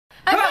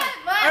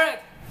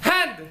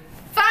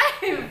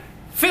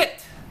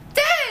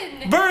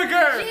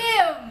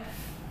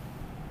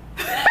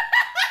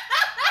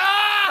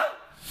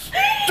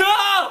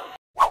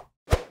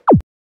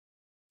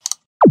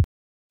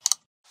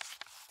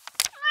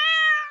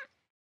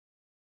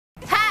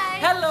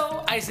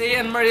Isaiah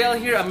and Marielle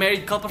here, a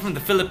married couple from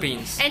the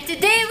Philippines. And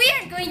today we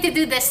are going to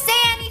do the Say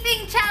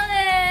Anything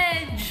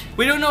Challenge!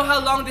 We don't know how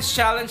long this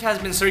challenge has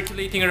been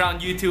circulating around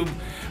YouTube,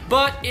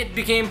 but it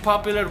became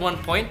popular at one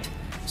point.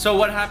 So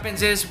what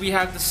happens is we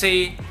have to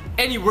say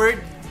any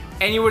word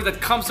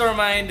that comes to our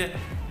mind,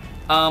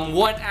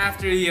 one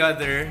after the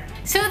other.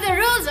 So the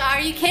rules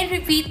are you can't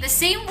repeat the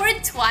same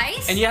word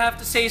twice. And you have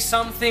to say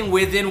something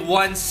within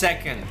 1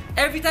 second.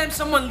 Every time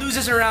someone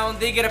loses a round,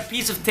 they get a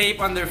piece of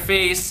tape on their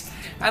face.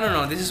 I don't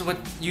know, this is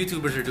what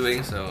YouTubers are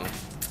doing, so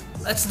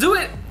let's do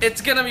it!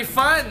 It's gonna be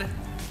fun!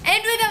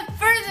 And without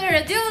further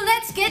ado,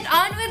 let's get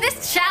on with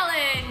this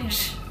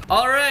challenge!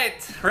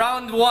 Alright,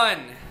 round 1.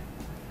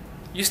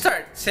 You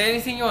start. Say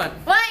anything you want.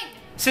 Wine!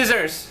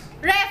 Scissors.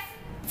 Ref!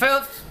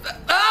 Felp.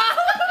 Ah!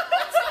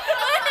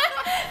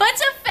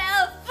 What's a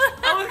felp?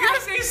 I was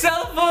gonna say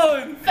cell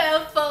phone!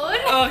 Felp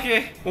phone?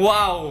 Okay.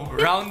 Wow,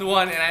 round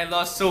 1 and I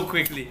lost so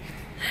quickly.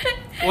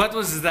 What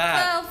was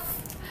that? Felp.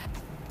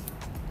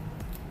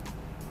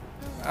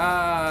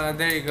 Ah,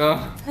 there you go.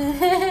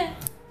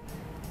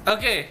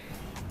 Okay.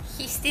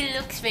 He still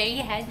looks very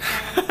handsome.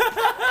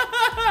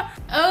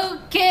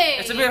 Okay.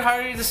 It's a bit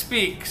harder to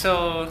speak,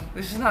 so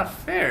this is not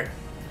fair.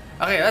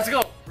 Okay, let's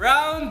go.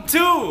 Round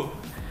 2.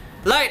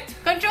 Light.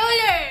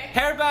 Controller.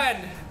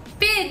 Hairband.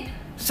 Pin.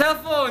 Cell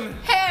phone.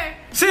 Hair.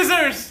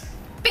 Scissors.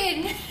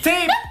 Pin.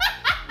 Tape.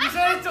 You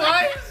said it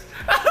twice.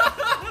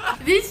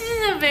 This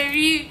is a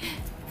very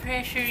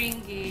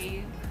pressuring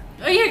game.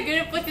 Oh, you're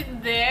gonna put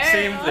it there?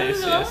 Same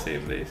place, Oh, yeah, no.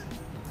 same place.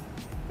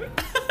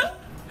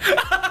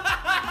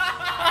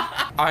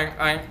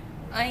 I'm.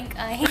 Oink,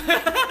 oink.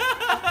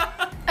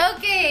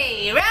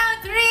 Okay,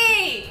 round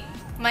 3.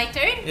 My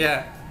turn?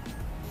 Yeah.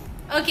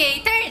 Okay,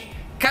 turn.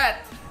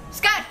 Cat.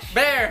 Scotch.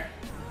 Bear.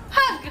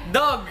 Hug.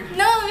 Dog.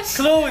 Nose.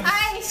 Clothes.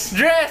 Eyes.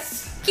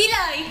 Dress.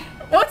 Kilay.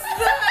 What's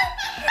that?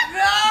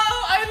 No,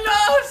 I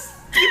lost.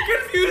 You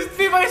confused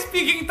me by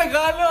speaking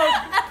Tagalog.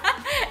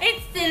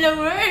 It's still a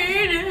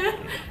word.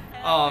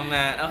 Oh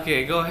man,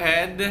 okay, go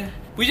ahead.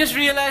 We just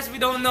realized we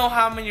don't know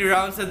how many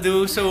rounds to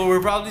do, so we're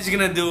probably just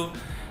gonna do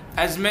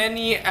as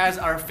many as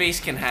our face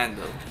can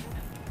handle.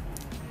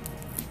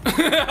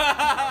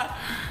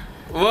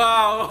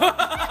 Wow!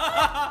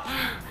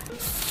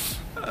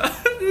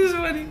 This is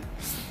funny.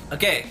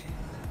 Okay,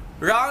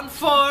 round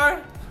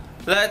 4.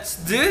 Let's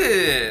do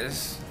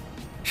this.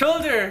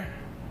 Shoulder.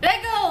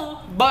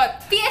 Lego.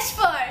 Butt.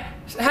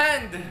 PS4.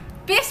 Hand.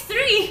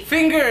 PS3.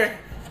 Finger.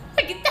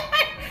 Guitar.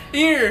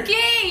 Ear.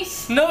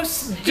 Case.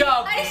 Nose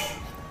job.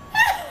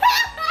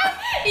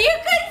 You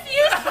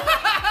confused me.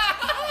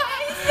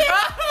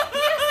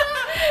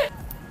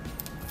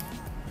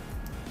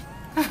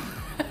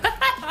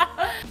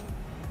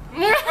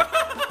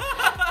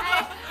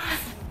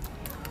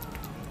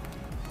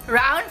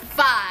 Round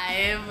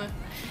 5.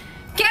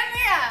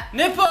 Camera.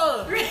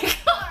 Nipple.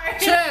 Record.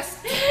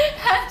 Chest.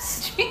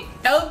 Hamstring.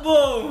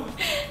 Elbow.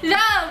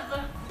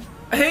 Love.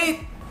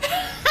 Hate.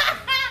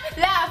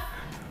 Laugh.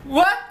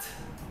 What?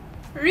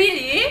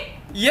 Really?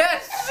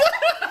 Yes. So,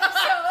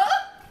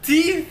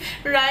 Teeth.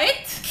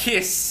 right.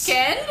 Kiss.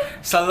 Can.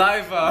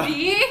 Saliva.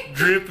 Be.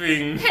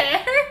 Dripping.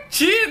 Hair.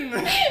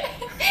 Chin.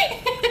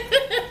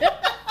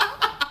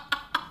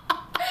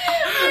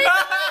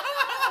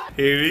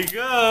 Here we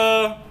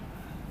go.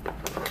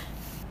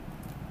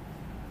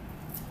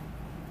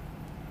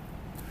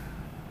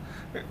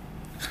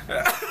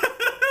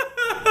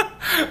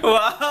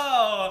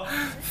 Wow.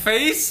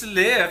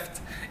 Facelift.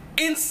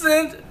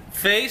 Instant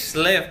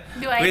facelift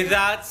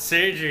without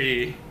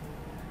surgery.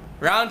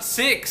 Round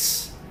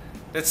 6.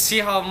 Let's see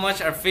how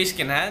much our face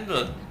can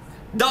handle.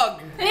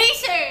 Dog.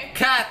 Laser.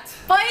 Cat.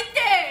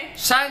 Pointer.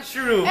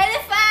 Sandshrew.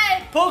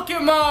 Elephant.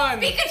 Pokemon.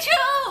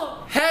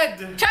 Pikachu. Head.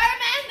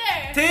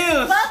 Charmander.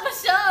 Tails.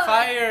 Bulbasaur.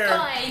 Fire.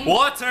 Coin.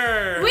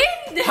 Water.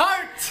 Wind.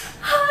 Heart.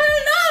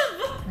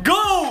 Love.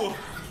 Go.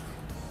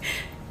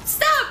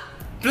 Stop.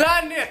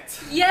 Planet.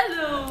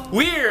 Yellow.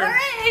 Weird.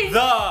 Orange.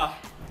 The.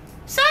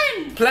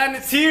 Sun.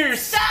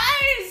 Planeteers.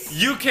 Stars.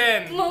 You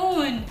can.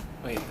 Moon.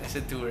 Wait, I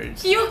said 2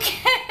 words. You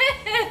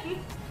can.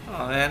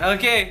 Oh man,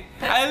 okay.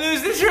 I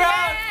lose this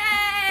round.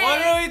 Yay!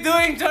 What are we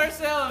doing to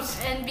ourselves?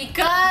 And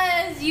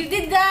because you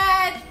did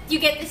that, you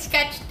get the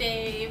scotch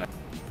tape.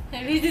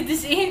 And we did the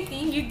same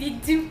thing you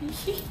did to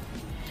me.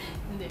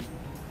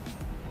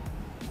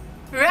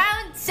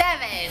 Round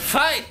 7.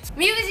 Fight.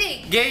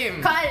 Music.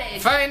 Game.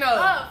 College. Final.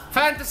 Oh.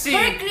 Fantasy.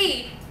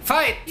 Berkeley.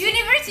 Fight.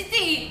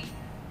 University.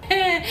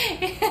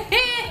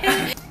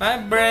 My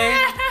brain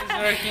is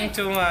working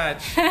too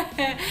much.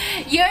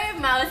 Your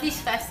mouth is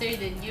faster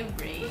than your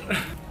brain.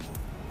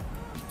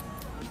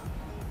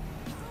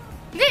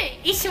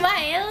 There,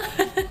 smile.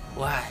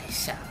 Why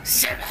so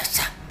serious?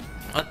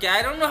 Okay,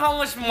 I don't know how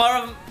much more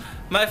of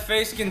my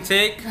face can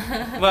take,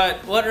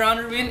 but what round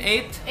are we in?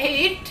 8?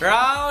 8.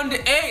 Round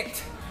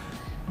 8.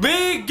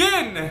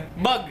 Begin.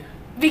 Bug.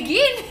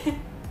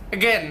 Begin.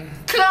 Again.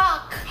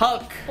 Clock.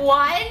 Hulk.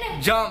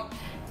 1. Jump.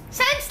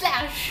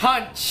 Sunslash.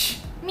 Punch.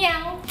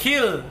 Meow.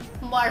 Kill.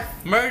 Morph.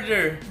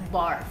 Murder.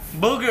 Barf.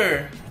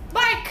 Booger.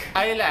 Bark.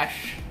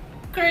 Eyelash.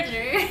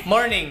 Curler.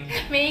 Morning.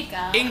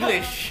 Makeup.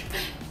 English.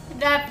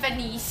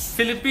 Japanese.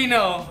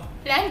 Filipino.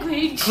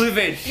 Language.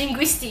 Cleavage.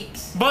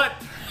 Linguistics. Butt.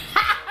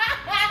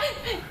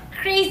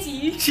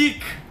 Crazy.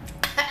 Cheek.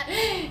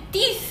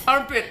 Teeth.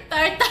 Armpit.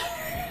 Tartar.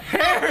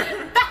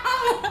 Hair.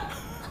 Tongue.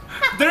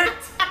 Dirt.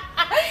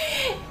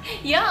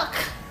 Yuck.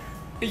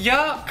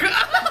 Yuck.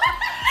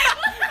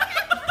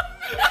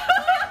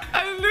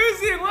 I'm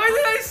losing. Why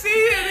did I say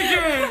it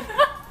again?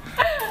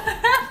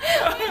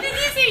 Why did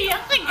you say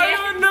yuck again? I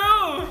don't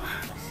know.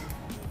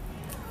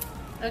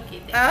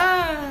 Okay.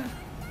 Then.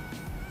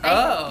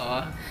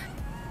 Oh.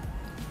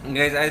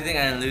 Guys, I think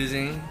I'm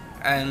losing.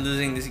 I'm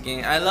losing this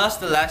game. I lost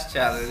the last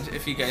challenge,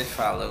 if you guys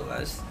follow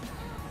us.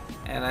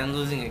 And I'm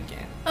losing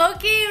again.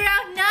 Okay,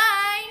 round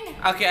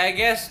 9. Okay, I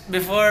guess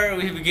before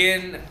we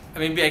begin,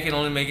 maybe I can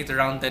only make it to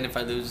round 10 if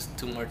I lose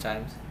 2 more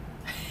times.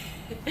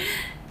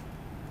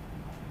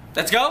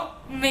 Let's go?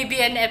 Maybe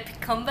an epic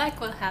comeback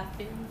will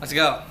happen. Let's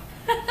go.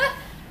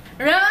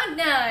 Round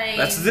 9.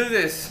 Let's do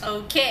this.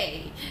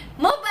 Okay.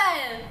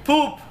 Mobile.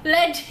 Poop.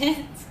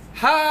 Legends.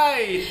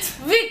 Height.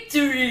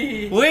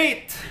 Victory.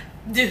 Weight.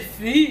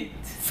 Defeat.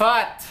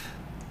 Fat.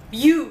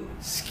 You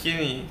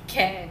Skinny.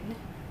 can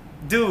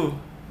Do.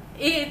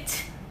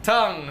 it.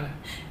 Tongue.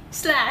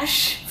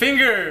 Slash.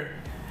 Finger.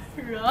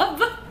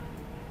 Rub.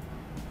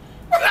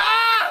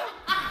 Ah!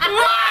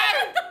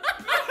 What?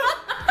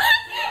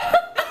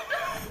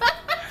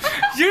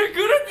 You're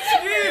good at this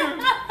game.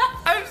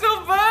 I'm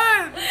so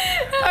bad.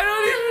 I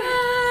don't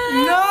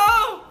even.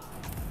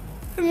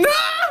 No.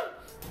 No.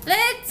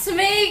 Let's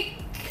make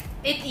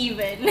it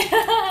even.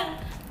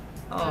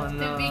 Oh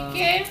no. Be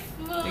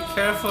careful. Be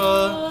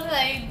careful.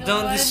 I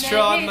Don't wanna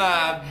destroy hit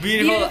my your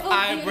beautiful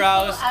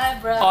eyebrows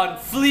eyebrows. on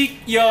fleek,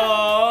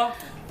 yo.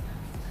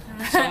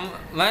 So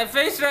my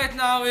face right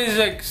now is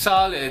like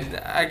solid.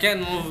 I can't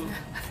move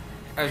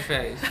my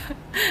face.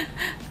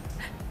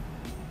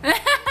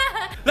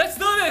 Let's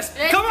do this.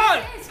 Let's Come do on.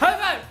 this. High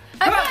five.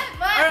 Come on.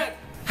 All right.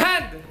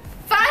 Hand.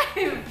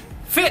 5.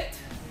 Fit.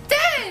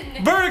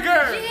 10.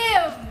 Burger.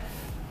 Gym.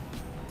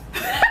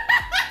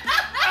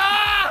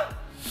 Ah!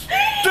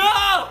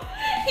 No.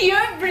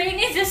 Your brain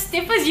is as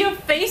stiff as your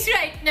face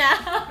right now.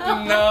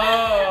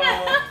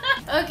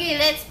 No. Okay,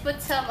 let's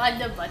put some on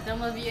the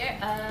bottom of your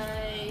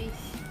eyes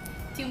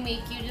to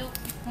make you look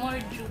more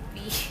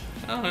droopy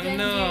Oh than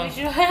no.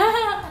 usual.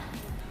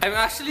 I'm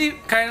actually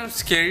kind of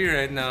scary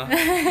right now.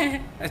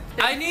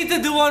 I need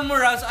to do one more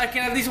round so I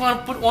can at least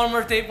put one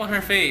more tape on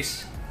her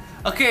face.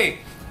 Okay,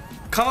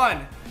 come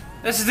on.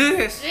 Let's do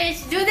this.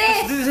 Let's do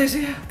Let's this. do this.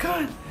 Yeah,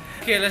 come on.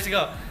 Okay, let's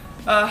go.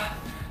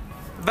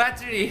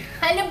 Battery.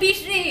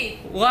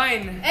 Hanabishri.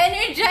 Wine.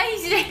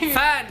 Energizer.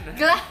 Fan.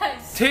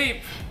 Glass.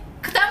 Tape.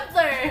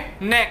 Tumbler.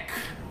 Neck.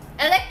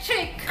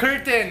 Electric.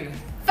 Curtain.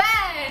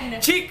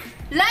 Fan. Cheek.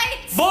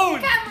 Lights. Bone.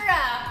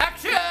 Camera.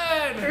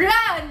 Action.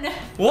 Run.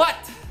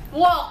 What?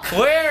 Walk.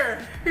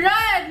 Where?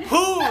 Run.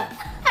 Who?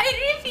 I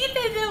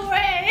repeated the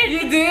word.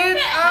 You did?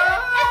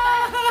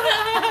 Ah!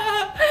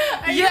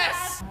 Are you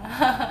Yes.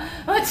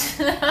 What's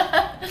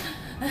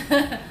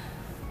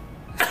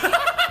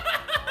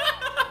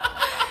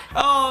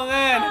Oh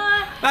man,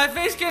 my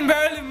face can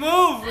barely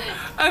move.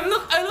 I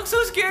look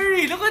so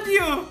scary. Look at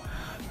you.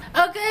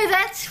 Okay,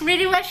 that's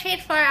pretty much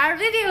it for our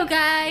video,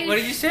 guys. What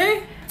did you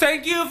say?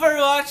 Thank you for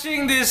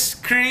watching this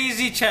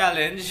crazy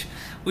challenge.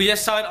 We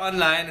just saw it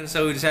online and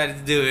so we decided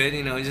to do it.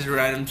 You know, just a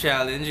random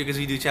challenge because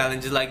we do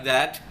challenges like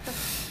that.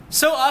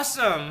 So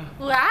awesome.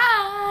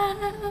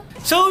 Wow.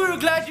 So we're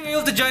glad you were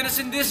able to join us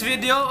in this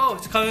video. Oh,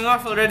 it's coming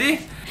off already.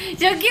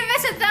 So give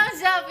us a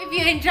thumbs up if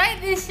you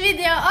enjoyed this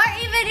video or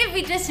even if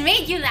we just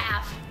made you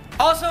laugh.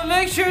 Also,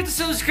 make sure to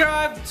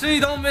subscribe so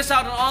you don't miss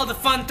out on all the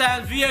fun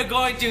times we are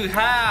going to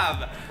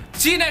have.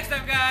 See you next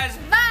time, guys.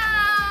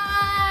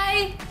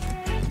 Bye.